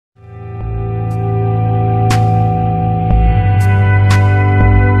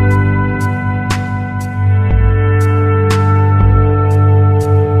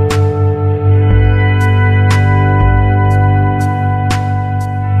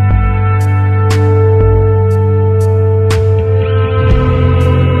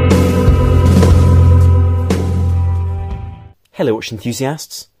Hello watch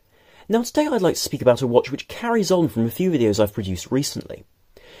enthusiasts! Now today I'd like to speak about a watch which carries on from a few videos I've produced recently.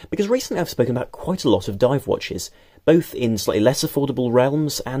 Because recently I've spoken about quite a lot of dive watches, both in slightly less affordable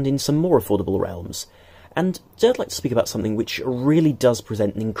realms and in some more affordable realms. And today I'd like to speak about something which really does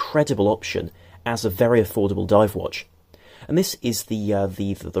present an incredible option as a very affordable dive watch. And this is the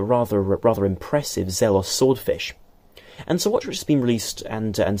rather impressive Zelos Swordfish. And it's a watch which has been released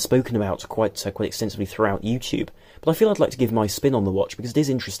and spoken about quite extensively throughout YouTube. But I feel I'd like to give my spin on the watch because it is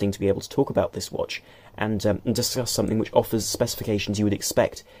interesting to be able to talk about this watch and discuss something which offers specifications you would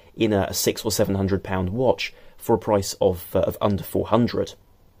expect in a £600 or £700 watch for a price of under £400.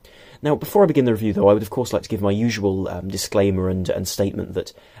 Now, before I begin the review, though, I would of course like to give my usual disclaimer and statement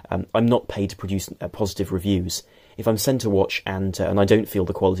that I'm not paid to produce positive reviews. If I'm sent a watch and I don't feel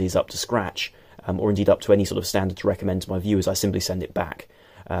the quality is up to scratch, or indeed up to any sort of standard to recommend to my viewers, I simply send it back.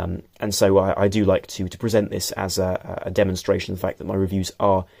 And so I do like to present this as a demonstration of the fact that my reviews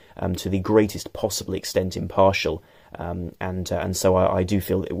are, to the greatest possible extent, impartial. And so I do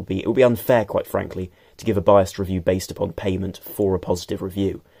feel that it would be unfair, quite frankly, to give a biased review based upon payment for a positive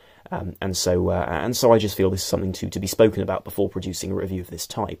review. And so I just feel this is something to be spoken about before producing a review of this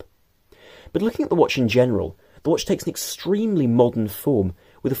type. But looking at the watch in general, the watch takes an extremely modern form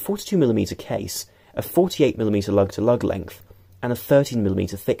with a 42mm case, a 48mm lug-to-lug length, and a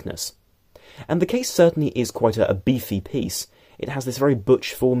 13mm thickness. And the case certainly is quite a beefy piece. It has this very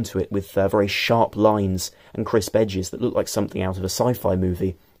butch form to it with very sharp lines and crisp edges that look like something out of a sci-fi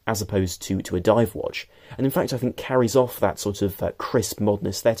movie as opposed to a dive watch. And in fact I think carries off that sort of crisp modern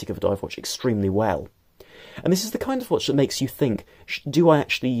aesthetic of a dive watch extremely well. And this is the kind of watch that makes you think, do I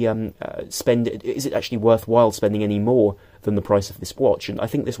actually is it actually worthwhile spending any more than the price of this watch? And I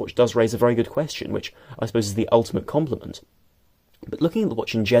think this watch does raise a very good question, which I suppose is the ultimate compliment. But looking at the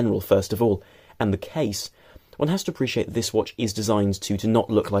watch in general, first of all, and the case, one has to appreciate that this watch is designed to not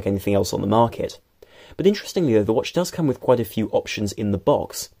look like anything else on the market. But interestingly though, the watch does come with quite a few options in the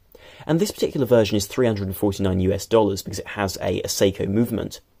box. And this particular version is $349 because it has a Seiko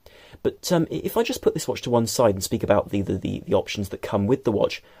movement. But if I just put this watch to one side and speak about the options that come with the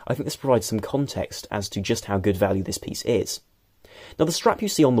watch, I think this provides some context as to just how good value this piece is. Now the strap you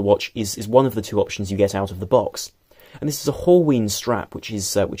see on the watch is one of the two options you get out of the box. And this is a Horween strap, which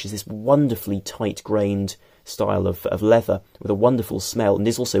is this wonderfully tight-grained style of leather with a wonderful smell, and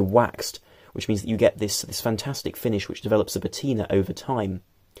is also waxed, which means that you get this fantastic finish which develops a patina over time.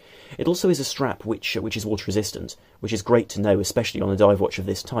 It also is a strap which is water-resistant, which is great to know, especially on a dive watch of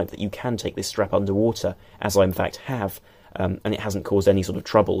this type, that you can take this strap underwater, as I in fact have, and it hasn't caused any sort of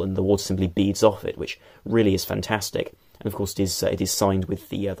trouble, and the water simply beads off it, which really is fantastic. And of course it is signed with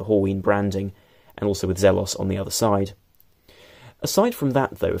the Horween branding, and also with Zelos on the other side. Aside from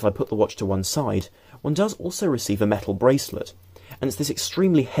that, though, if I put the watch to one side, one does also receive a metal bracelet, and it's this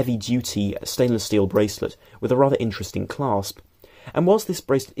extremely heavy-duty stainless steel bracelet with a rather interesting clasp. And whilst this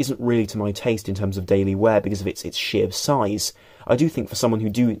bracelet isn't really to my taste in terms of daily wear because of its sheer size, I do think for someone who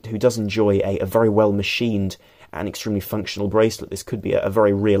does enjoy a very well-machined and extremely functional bracelet, this could be a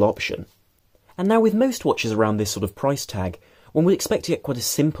very real option. And now with most watches around this sort of price tag, one would expect to get quite a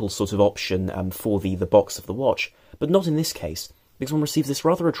simple sort of option for the box of the watch, but not in this case, because one receives this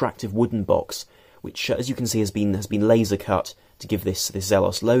rather attractive wooden box, which, as you can see, has been laser cut to give this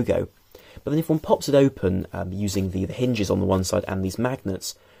Zelos logo. But then if one pops it open using the hinges on the one side and these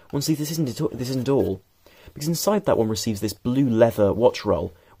magnets, one sees this isn't all, because inside that one receives this blue leather watch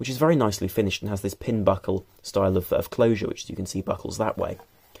roll, which is very nicely finished and has this pin buckle style of closure, which as you can see buckles that way.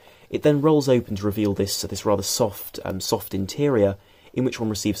 It then rolls open to reveal this rather soft interior, in which one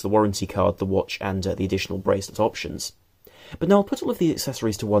receives the warranty card, the watch, and the additional bracelet options. But now I'll put all of these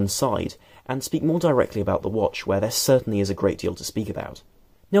accessories to one side, and speak more directly about the watch, where there certainly is a great deal to speak about.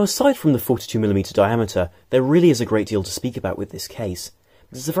 Now aside from the 42mm diameter, there really is a great deal to speak about with this case,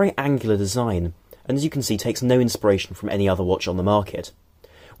 because it's a very angular design, and as you can see takes no inspiration from any other watch on the market.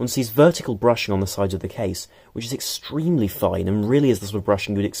 One sees vertical brushing on the sides of the case, which is extremely fine and really is the sort of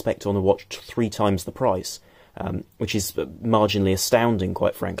brushing you'd expect on a watch 3 times the price, which is marginally astounding,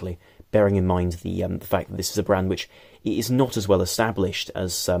 quite frankly, bearing in mind the fact that this is a brand which is not as well established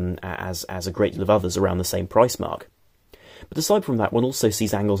as a great deal of others around the same price mark. But aside from that, one also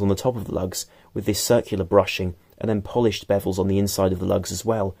sees angles on the top of the lugs with this circular brushing and then polished bevels on the inside of the lugs as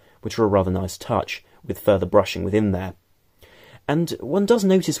well, which are a rather nice touch, with further brushing within there. And one does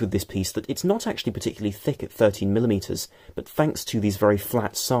notice with this piece that it's not actually particularly thick at 13mm, but thanks to these very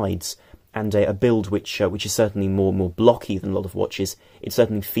flat sides and a build which is certainly more blocky than a lot of watches, it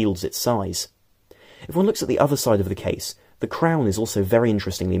certainly feels its size. If one looks at the other side of the case, the crown is also very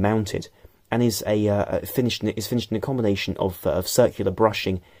interestingly mounted, and is finished in a combination of circular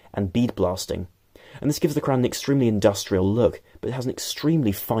brushing and bead blasting. And this gives the crown an extremely industrial look, but it has an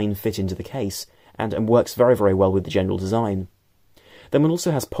extremely fine fit into the case, and works very, very well with the general design. Then one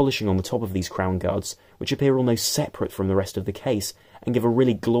also has polishing on the top of these crown guards, which appear almost separate from the rest of the case, and give a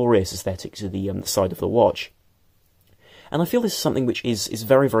really glorious aesthetic to the side of the watch. And I feel this is something which is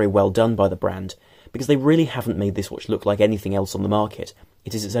very, very well done by the brand, because they really haven't made this watch look like anything else on the market.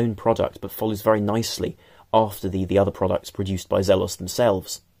 It is its own product, but follows very nicely after the other products produced by Zelos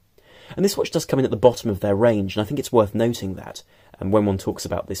themselves. And this watch does come in at the bottom of their range, and I think it's worth noting that when one talks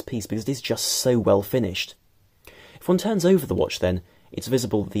about this piece, because it is just so well finished. If one turns over the watch then, it's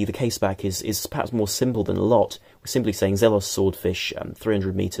visible that the case back is perhaps more simple than a lot. We're simply saying Zelos Swordfish,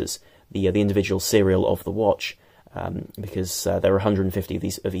 300 meters, the individual serial of the watch, because there are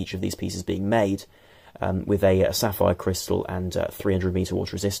 150 of each of these pieces being made, with a sapphire crystal and 300 meter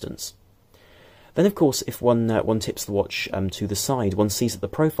water resistance. Then, of course, if one tips the watch to the side, one sees that the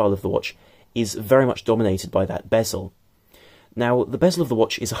profile of the watch is very much dominated by that bezel. Now, the bezel of the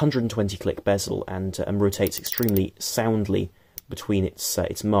watch is a 120-click bezel and rotates extremely soundly between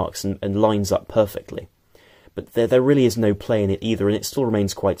its marks and lines up perfectly. But there really is no play in it either, and it still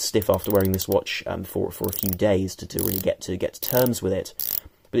remains quite stiff after wearing this watch for a few days to really get to terms with it.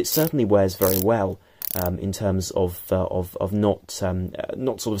 But it certainly wears very well in terms of not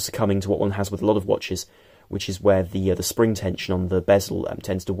sort of succumbing to what one has with a lot of watches, which is where the spring tension on the bezel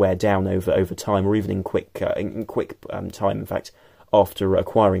tends to wear down over time, or even in quick time. In fact, after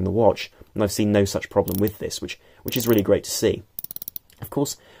acquiring the watch, and I've seen no such problem with this, which is really great to see. Of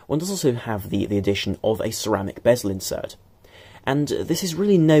course, one does also have the addition of a ceramic bezel insert, and this is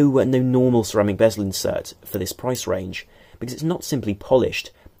really no normal ceramic bezel insert for this price range, because it's not simply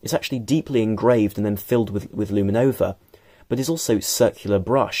polished. It's actually deeply engraved and then filled with luminova, but is also circular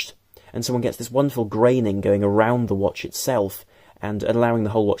brushed, and so one gets this wonderful graining going around the watch itself, and allowing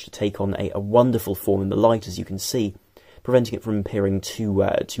the whole watch to take on a wonderful form in the light, as you can see, preventing it from appearing too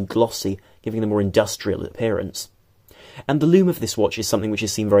glossy, giving it a more industrial appearance. And the lume of this watch is something which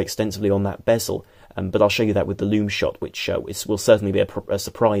is seen very extensively on that bezel, but I'll show you that with the lume shot, which will certainly be a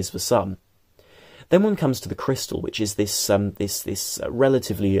surprise for some. Then one comes to the crystal, which is this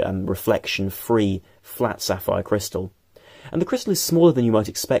relatively reflection-free, flat sapphire crystal. And the crystal is smaller than you might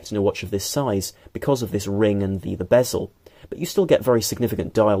expect in a watch of this size because of this ring and the bezel, but you still get very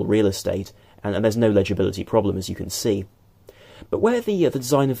significant dial real estate, and there's no legibility problem, as you can see. But where the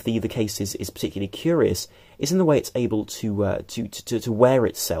design of the case is particularly curious is in the way it's able to wear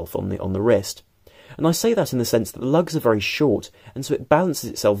itself on the wrist. And I say that in the sense that the lugs are very short, and so it balances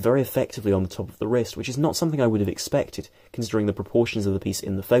itself very effectively on the top of the wrist, which is not something I would have expected, considering the proportions of the piece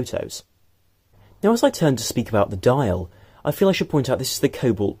in the photos. Now, as I turn to speak about the dial, I feel I should point out this is the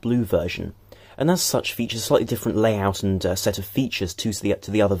cobalt blue version, and as such features a slightly different layout and set of features to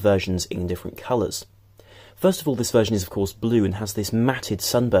the other versions in different colours. First of all, this version is of course blue and has this matted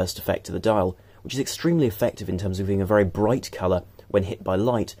sunburst effect to the dial, which is extremely effective in terms of being a very bright colour when hit by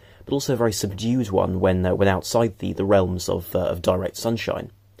light, but also a very subdued one when outside the realms of direct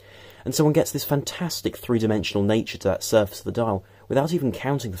sunshine. And so one gets this fantastic three-dimensional nature to that surface of the dial, without even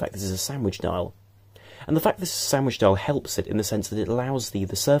counting the fact this is a sandwich dial. And the fact this is a sandwich dial helps it in the sense that it allows the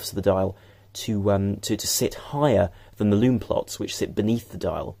surface of the dial to sit higher than the lume plots, which sit beneath the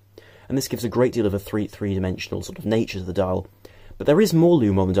dial. And this gives a great deal of a three-dimensional sort of nature to the dial. But there is more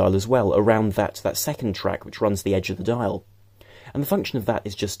lume on the dial as well, around that second track which runs the edge of the dial. And the function of that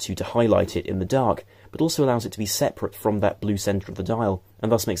is just to highlight it in the dark, but also allows it to be separate from that blue centre of the dial, and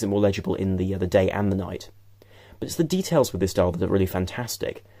thus makes it more legible in the day and the night. But it's the details with this dial that are really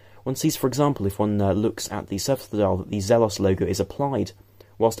fantastic. One sees, for example, if one looks at the surface of the dial, that the Zelos logo is applied,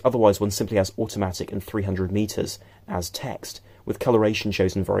 whilst otherwise one simply has automatic and 300 meters as text, with coloration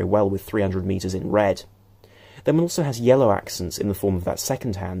chosen very well with 300 meters in red. Then one also has yellow accents in the form of that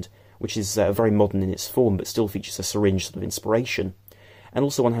second hand, which is very modern in its form, but still features a syringe sort of inspiration. And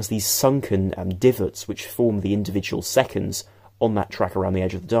also one has these sunken divots which form the individual seconds on that track around the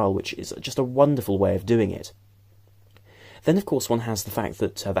edge of the dial, which is just a wonderful way of doing it. Then, of course, one has the fact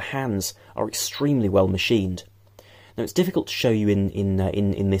that the hands are extremely well machined. Now, it's difficult to show you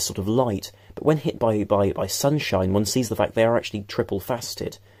in this sort of light, but when hit by sunshine, one sees the fact they are actually triple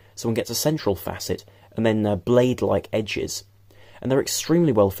faceted. So one gets a central facet, and then blade-like edges. And they're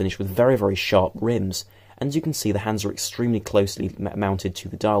extremely well finished with very, very sharp rims. And as you can see, the hands are extremely closely mounted to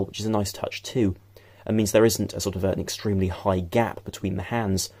the dial, which is a nice touch too. It means there isn't a sort of an extremely high gap between the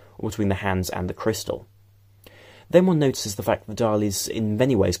hands, or between the hands and the crystal. Then one notices the fact that the dial is in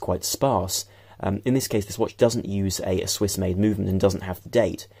many ways quite sparse. In this case, this watch doesn't use a Swiss-made movement and doesn't have the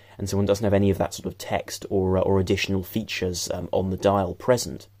date, and so one doesn't have any of that sort of text or additional features on the dial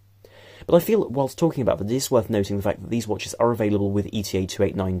present. But I feel, whilst talking about that, it is worth noting the fact that these watches are available with ETA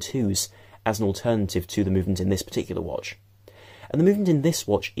 2892s as an alternative to the movement in this particular watch. And the movement in this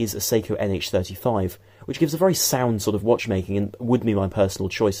watch is a Seiko NH35, which gives a very sound sort of watchmaking and would be my personal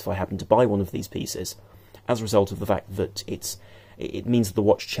choice if I happened to buy one of these pieces, as a result of the fact that it means that the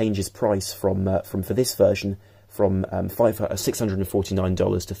watch changes price from for this version from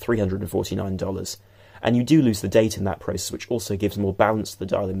 $649 to $349, and you do lose the date in that process, which also gives more balance to the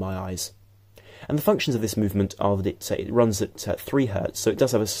dial in my eyes. And the functions of this movement are that it runs at 3 Hz, so it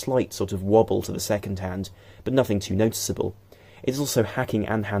does have a slight sort of wobble to the second hand, but nothing too noticeable. It is also hacking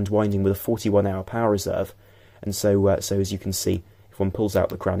and hand winding with a 41-hour power reserve, and so as you can see, if one pulls out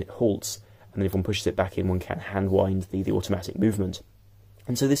the crown it halts, and then if one pushes it back in one can hand wind the automatic movement.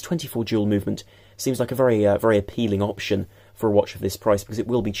 And so this 24 dual movement seems like a very appealing option for a watch of this price, because it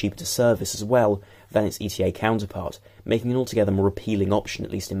will be cheaper to service as well than its ETA counterpart, making an altogether more appealing option,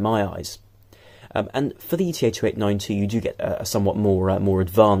 at least in my eyes. And for the ETA 2892 you do get a somewhat more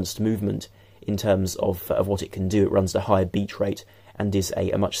advanced movement in terms of what it can do. It runs at a higher beat rate and is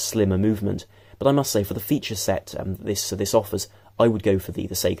a much slimmer movement. But I must say, for the feature set this offers, I would go for the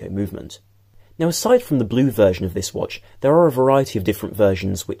Seiko movement. Now, aside from the blue version of this watch, there are a variety of different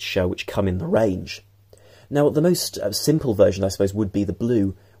versions which come in the range. Now, the most simple version, I suppose, would be the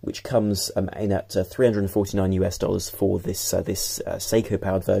blue, which comes in at $349 for this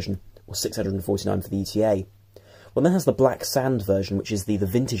Seiko-powered version, or $649 for the ETA. Well, then has the black sand version, which is the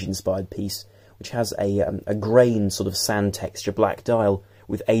vintage-inspired piece, which has a grained sort of sand texture black dial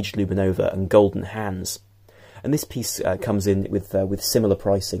with aged luminova and golden hands. And this piece comes in with similar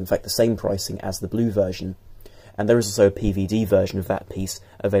pricing, in fact the same pricing as the blue version. And there is also a PVD version of that piece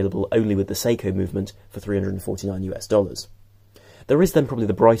available only with the Seiko movement for $349. There is then probably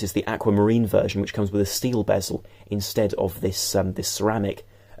the brightest, the aquamarine version, which comes with a steel bezel instead of this ceramic,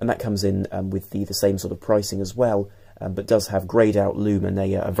 and that comes in with the same sort of pricing as well, but does have greyed out lume and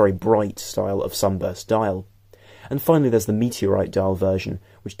a very bright style of sunburst dial. And finally there's the meteorite dial version,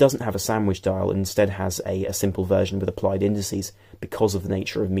 which doesn't have a sandwich dial and instead has a simple version with applied indices because of the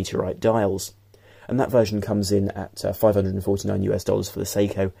nature of meteorite dials. And that version comes in at $549 for the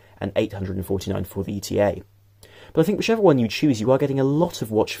Seiko and $849 for the ETA. But I think whichever one you choose, you are getting a lot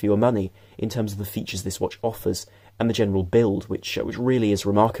of watch for your money in terms of the features this watch offers and the general build, which really is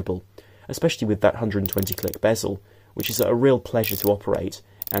remarkable, especially with that 120-click bezel, which is a real pleasure to operate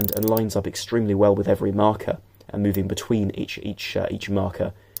and lines up extremely well with every marker, and moving between each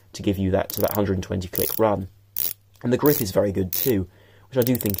marker to give you that 120-click run. And the grip is very good too, which I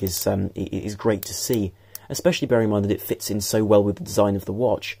do think is great to see, especially bearing in mind that it fits in so well with the design of the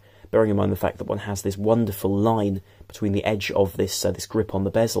watch, bearing in mind the fact that one has this wonderful line between the edge of this grip on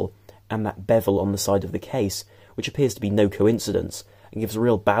the bezel and that bevel on the side of the case, which appears to be no coincidence, and gives a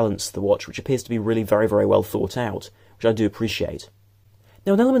real balance to the watch, which appears to be really very, very well thought out, which I do appreciate.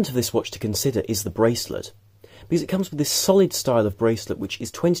 Now, an element of this watch to consider is the bracelet, because it comes with this solid style of bracelet which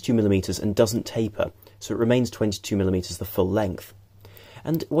is 22mm and doesn't taper, so it remains 22mm the full length.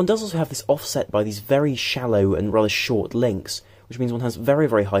 And one does also have this offset by these very shallow and rather short links, which means one has very,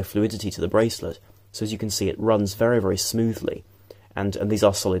 very high fluidity to the bracelet, so as you can see it runs very, very smoothly, and these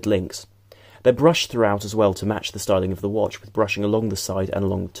are solid links. They're brushed throughout as well to match the styling of the watch, with brushing along the side and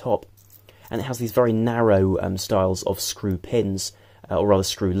along the top, and it has these very narrow styles of screw pins, or rather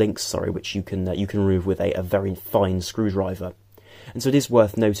screw links, sorry, which you can remove with a very fine screwdriver. And so it is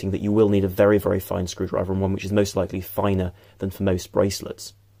worth noting that you will need a very, very fine screwdriver, and one which is most likely finer than for most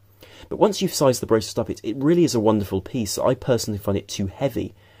bracelets. But once you've sized the bracelet up, it really is a wonderful piece. I personally find it too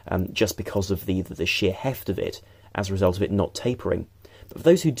heavy, just because of the sheer heft of it, as a result of it not tapering. But for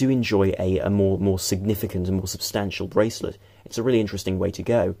those who do enjoy a more significant and more substantial bracelet, it's a really interesting way to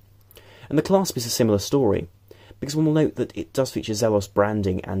go. And the clasp is a similar story, because one will note that it does feature Zelos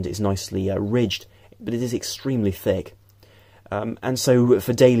branding and is nicely ridged, but it is extremely thick. And so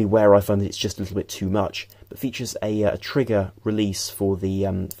for daily wear I find that it's just a little bit too much, but features a trigger release for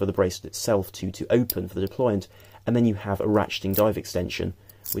the bracelet itself to open for the deployment, and then you have a ratcheting dive extension,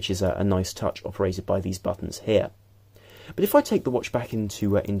 which is a nice touch operated by these buttons here. But if I take the watch back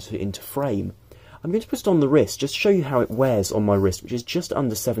into frame, I'm going to put it on the wrist just to show you how it wears on my wrist, which is just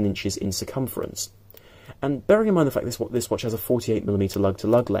under 7 inches in circumference. And bearing in mind the fact this watch has a 48mm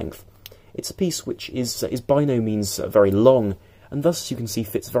lug-to-lug length, it's a piece which is by no means very long, and thus, as you can see,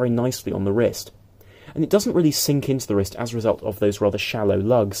 fits very nicely on the wrist. And it doesn't really sink into the wrist as a result of those rather shallow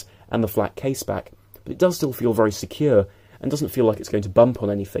lugs and the flat case back, but it does still feel very secure, and doesn't feel like it's going to bump on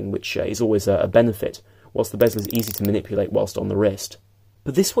anything, which is always a benefit, whilst the bezel is easy to manipulate whilst on the wrist.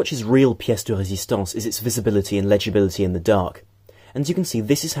 But this watch's real pièce de résistance is its visibility and legibility in the dark. And as you can see,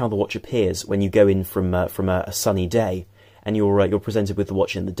 this is how the watch appears when you go in from a sunny day, and you're presented with the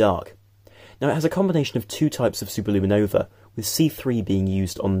watch in the dark. Now, it has a combination of two types of superluminova, with C3 being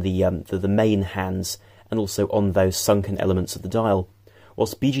used on the main hands and also on those sunken elements of the dial,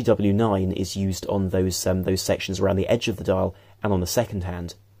 whilst BGW9 is used on those sections around the edge of the dial and on the second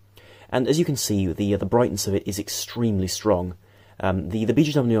hand. And as you can see, the brightness of it is extremely strong. The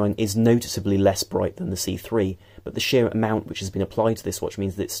BGW9 is noticeably less bright than the C3, but the sheer amount which has been applied to this watch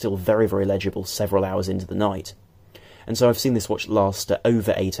means that it's still very, very legible several hours into the night. And so I've seen this watch last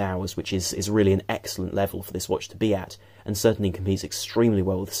over 8 hours, which is really an excellent level for this watch to be at, and certainly competes extremely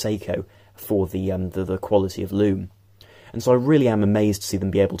well with Seiko for the quality of lume. And so I really am amazed to see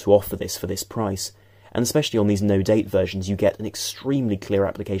them be able to offer this for this price, and especially on these no-date versions you get an extremely clear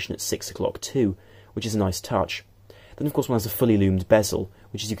application at 6 o'clock too, which is a nice touch. Then of course one has a fully lumed bezel,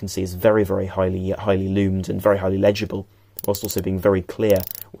 which as you can see is very, very highly lumed and very highly legible, whilst also being very clear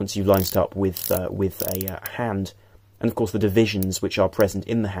once you've lined it up with a hand. And of course the divisions which are present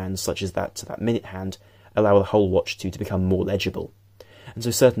in the hand, such as that minute hand, allow the whole watch to become more legible. And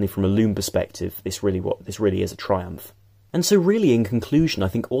so certainly from a lume perspective, this really is a triumph. And so really in conclusion, I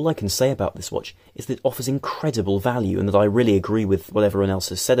think all I can say about this watch is that it offers incredible value, and that I really agree with what everyone else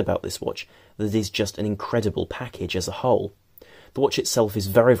has said about this watch, that it is just an incredible package as a whole. The watch itself is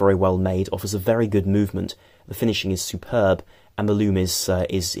very, very well made, offers a very good movement, the finishing is superb, and the lume is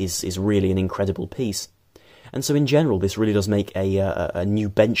really an incredible piece. And so in general, this really does make a new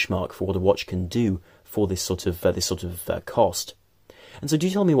benchmark for what a watch can do for this sort of cost. And so do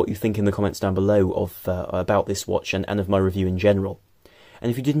tell me what you think in the comments down below about this watch and of my review in general. And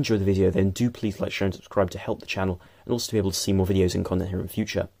if you did enjoy the video, then do please like, share and subscribe to help the channel, and also to be able to see more videos and content here in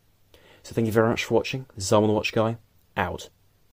future. So thank you very much for watching. This is Armand the Watch Guy, out.